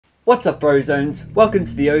What's up, Ozones? Welcome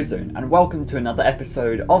to the Ozone, and welcome to another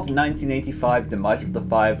episode of 1985 Demise of the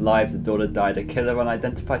 5 Lives. A daughter died, a killer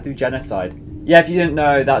unidentified through genocide. Yeah, if you didn't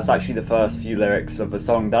know, that's actually the first few lyrics of a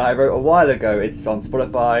song that I wrote a while ago. It's on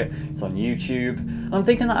Spotify, it's on YouTube, and I'm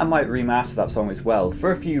thinking that I might remaster that song as well,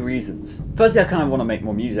 for a few reasons. Firstly, I kind of want to make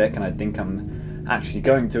more music, and I think I'm actually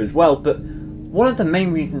going to as well, but one of the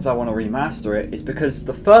main reasons I want to remaster it is because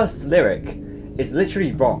the first lyric is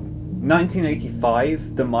literally wrong.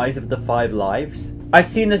 1985, Demise of the 5 Lives. I've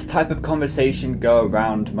seen this type of conversation go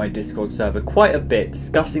around my Discord server quite a bit,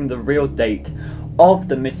 discussing the real date of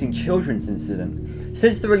the missing children's incident.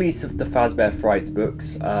 Since the release of the Fazbear Frights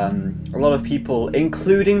books, a lot of people,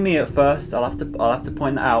 including me at first, I'll have to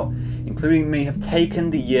point that out, including me, have taken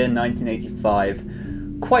the year 1985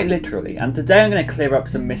 quite literally, and today I'm going to clear up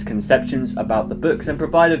some misconceptions about the books and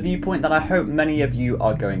provide a viewpoint that I hope many of you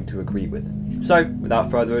are going to agree with. So,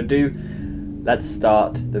 without further ado, let's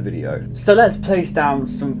start the video. So let's place down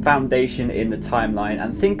some foundation in the timeline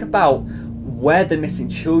and think about where the missing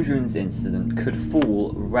children's incident could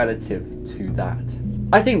fall relative to that.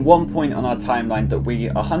 I think one point on our timeline that we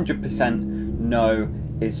 100% know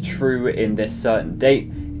is true in this certain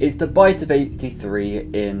date is the bite of 83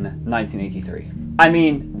 in 1983. I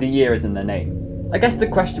mean, the year is in the name. I guess the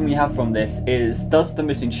question we have from this is, does the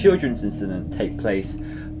missing children's incident take place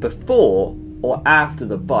before or after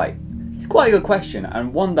the bite? It's quite a good question,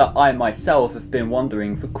 and one that I myself have been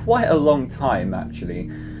wondering for quite a long time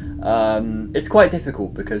actually. It's quite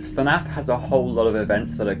difficult because FNAF has a whole lot of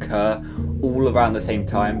events that occur all around the same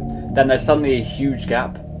time. Then there's suddenly a huge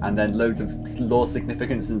gap, and then loads of lore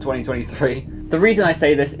significance in 2023. The reason I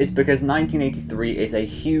say this is because 1983 is a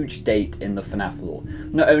huge date in the FNAF lore.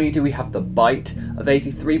 Not only do we have the bite of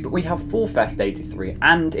 83, but we have Fall Fest 83,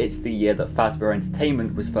 and it's the year that Fazbear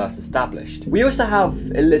Entertainment was first established. We also have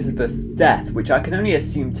Elizabeth's death, which I can only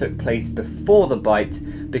assume took place before the bite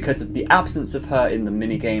because of the absence of her in the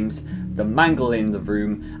minigames, the mangle in the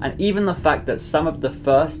room, and even the fact that some of the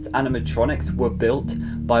first animatronics were built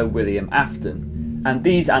by William Afton. And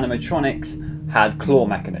these animatronics had claw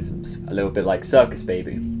mechanisms, a little bit like Circus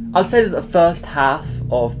Baby. I'd say that the first half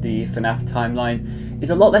of the FNAF timeline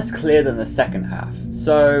is a lot less clear than the second half,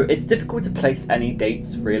 so it's difficult to place any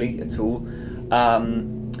dates really at all.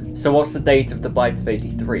 So what's the date of the bite of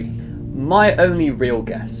 83? My only real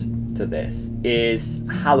guess to this is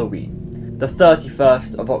Halloween, the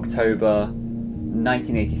 31st of October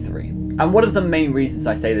 1983. And one of the main reasons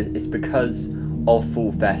I say this is because of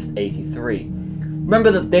Fall Fest 83.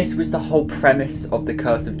 Remember that this was the whole premise of the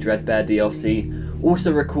Curse of Dreadbear DLC.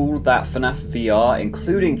 Also recall that FNAF VR,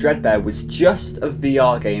 including Dreadbear, was just a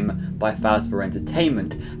VR game by Fazbear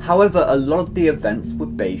Entertainment. However, a lot of the events were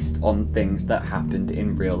based on things that happened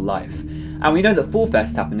in real life. And we know that Fall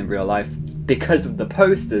Fest happened in real life because of the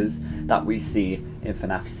posters that we see in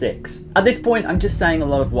FNAF 6. At this point, I'm just saying a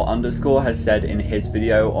lot of what Underscore has said in his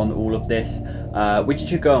video on all of this, which you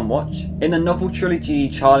should go and watch. In the novel trilogy,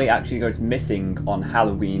 Charlie actually goes missing on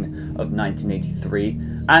Halloween of 1983,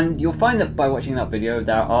 and you'll find that by watching that video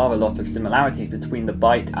there are a lot of similarities between the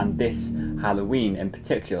bite and this Halloween in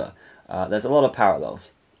particular. There's a lot of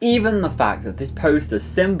parallels. Even the fact that this poster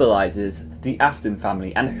symbolises the Afton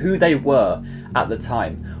family and who they were at the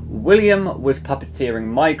time. William was puppeteering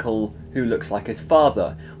Michael, who looks like his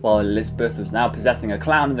father, while Elizabeth was now possessing a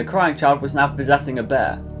clown and the crying child was now possessing a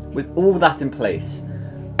bear. With all that in place,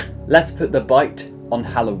 let's put the bite on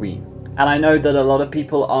Halloween. And I know that a lot of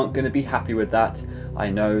people aren't going to be happy with that. I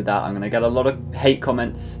know that I'm going to get a lot of hate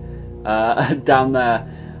comments down there,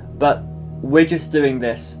 but we're just doing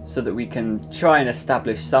this so that we can try and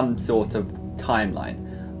establish some sort of timeline.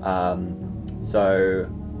 So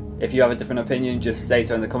if you have a different opinion, just say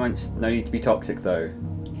so in the comments. No need to be toxic though.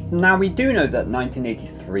 Now, we do know that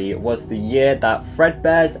 1983 was the year that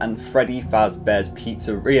Fredbear's and Freddy Fazbear's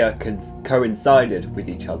Pizzeria coincided with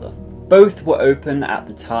each other. Both were open at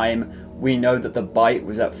the time. We know that the bite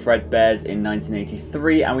was at Fredbear's in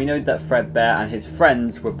 1983, and we know that Fredbear and his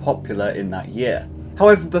friends were popular in that year.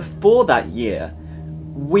 However, before that year,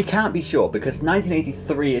 we can't be sure because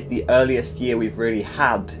 1983 is the earliest year we've really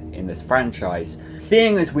had in this franchise.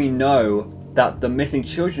 Seeing as we know that the missing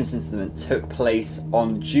children's incident took place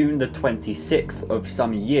on June the 26th of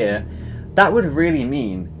some year, that would really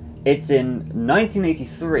mean it's in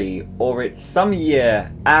 1983 or it's some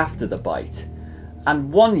year after the bite.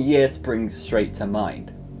 And one year springs straight to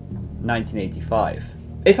mind: 1985.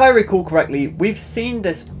 If I recall correctly, we've seen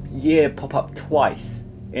this year pop up twice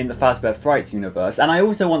in the Fazbear Frights universe, and I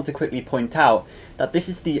also want to quickly point out that this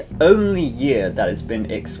is the only year that has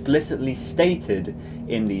been explicitly stated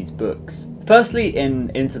in these books. Firstly, in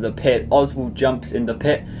Into the Pit, Oswald jumps in the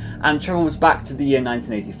pit and travels back to the year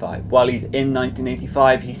 1985. While he's in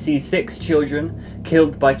 1985, he sees 6 children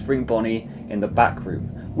killed by Spring Bonnie in the back room.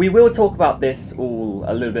 We will talk about this all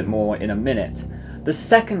a little bit more in a minute. The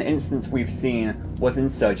second instance we've seen was in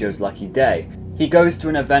Sergio's lucky day. He goes to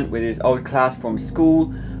an event with his old class from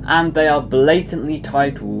school, and they are blatantly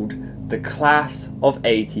titled the Class of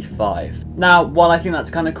 85. Now, while I think that's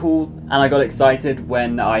kind of cool, and I got excited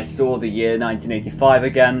when I saw the year 1985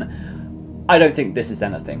 again, I don't think this is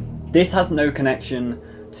anything. This has no connection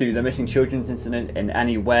to the missing children's incident in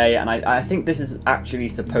any way, and I think this is actually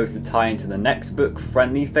supposed to tie into the next book,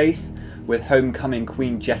 Friendly Face, with Homecoming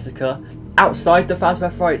Queen Jessica. Outside the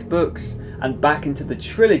Fazbear Frights books and back into the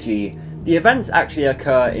trilogy, the events actually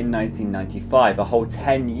occur in 1995, a whole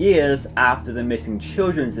 10 years after the missing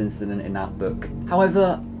children's incident in that book.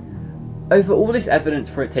 However, over all this evidence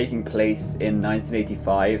for it taking place in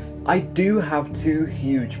 1985, I do have 2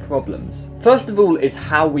 huge problems. First of all is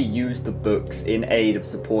how we use the books in aid of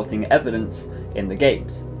supporting evidence in the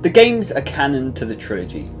games. The games are canon to the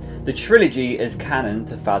trilogy. The trilogy is canon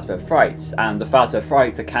to Fazbear Frights, and the Fazbear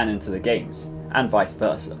Frights are canon to the games, and vice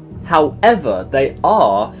versa. However, they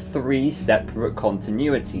are 3 separate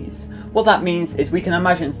continuities. What that means is we can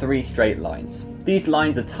imagine 3 straight lines. These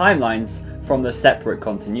lines are timelines from the separate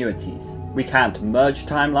continuities. We can't merge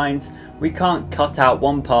timelines, we can't cut out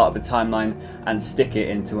one part of a timeline and stick it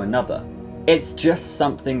into another. It's just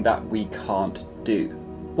something that we can't do.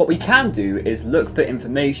 What we can do is look for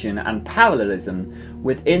information and parallelism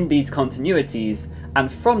within these continuities,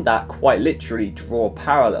 and from that quite literally draw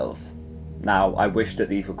parallels. Now, I wish that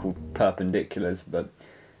these were called perpendiculars, but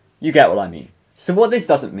you get what I mean. So what this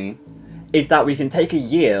doesn't mean is that we can take a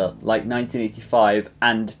year like 1985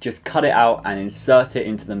 and just cut it out and insert it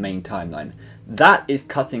into the main timeline. That is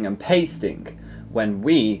cutting and pasting when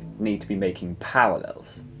we need to be making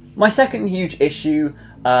parallels. My second huge issue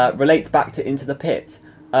relates back to Into the Pit.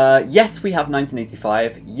 Yes, we have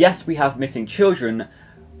 1985, yes, we have missing children,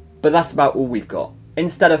 but that's about all we've got.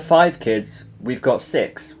 Instead of 5 kids, we've got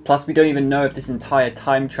 6. Plus, we don't even know if this entire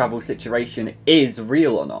time travel situation is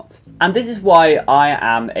real or not. And this is why I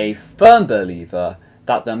am a firm believer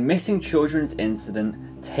that the missing children's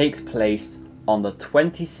incident takes place on the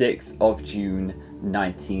 26th of June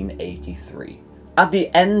 1983. At the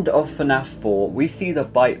end of FNAF 4, we see the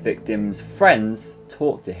bite victim's friends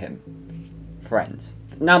talk to him. Friends.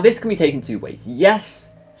 Now, this can be taken 2 ways. Yes,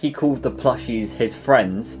 he called the plushies his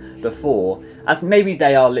friends before, as maybe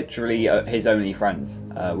they are literally his only friends.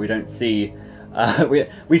 We don't see...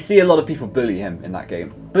 we see a lot of people bully him in that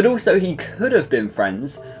game. But also he could have been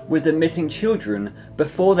friends with the missing children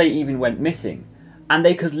before they even went missing, and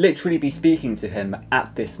they could literally be speaking to him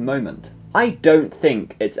at this moment. I don't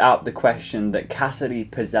think it's out of the question that Cassidy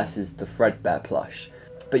possesses the Fredbear plush,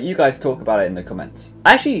 but you guys talk about it in the comments.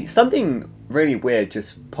 Actually, something really weird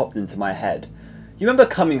just popped into my head. You remember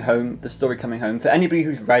Coming Home, the story Coming Home? For anybody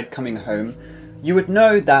who's read Coming Home, you would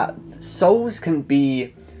know that souls can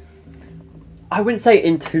be, I wouldn't say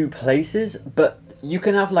in 2 places, but you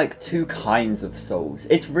can have like 2 kinds of souls.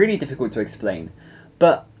 It's really difficult to explain.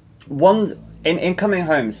 But one, in Coming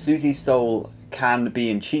Home, Susie's soul can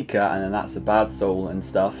be in Chica, and then that's a bad soul and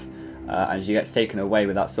stuff, and she gets taken away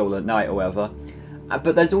with that soul at night or whatever.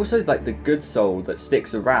 But there's also like the good soul that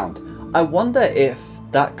sticks around. I wonder if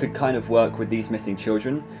that could kind of work with these missing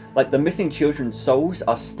children. Like the missing children's souls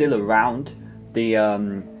are still around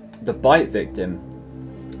the bite victim,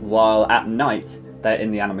 while at night they're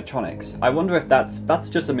in the animatronics. I wonder if that's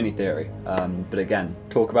just a mini theory, but again,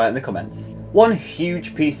 talk about it in the comments. One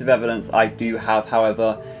huge piece of evidence I do have,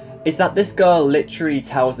 however, is that this girl literally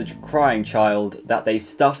tells the crying child that they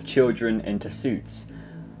stuff children into suits.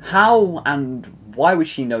 How and why would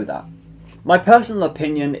she know that? My personal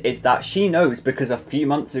opinion is that she knows because a few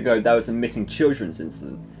months ago there was a missing children's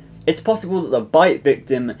incident. It's possible that the bite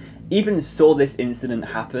victim even saw this incident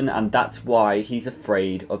happen, and that's why he's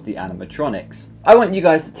afraid of the animatronics. I want you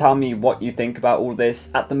guys to tell me what you think about all this.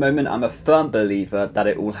 At the moment, I'm a firm believer that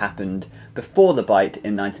it all happened before the bite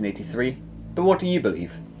in 1983. But what do you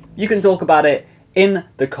believe? You can talk about it in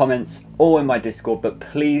the comments or in my Discord, but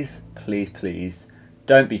please, please, please,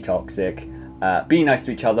 don't be toxic. Be nice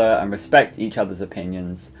to each other and respect each other's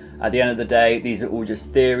opinions. At the end of the day, these are all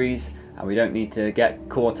just theories, and we don't need to get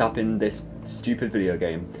caught up in this stupid video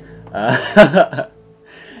game.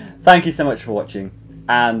 Thank you so much for watching,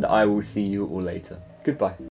 and I will see you all later. Goodbye.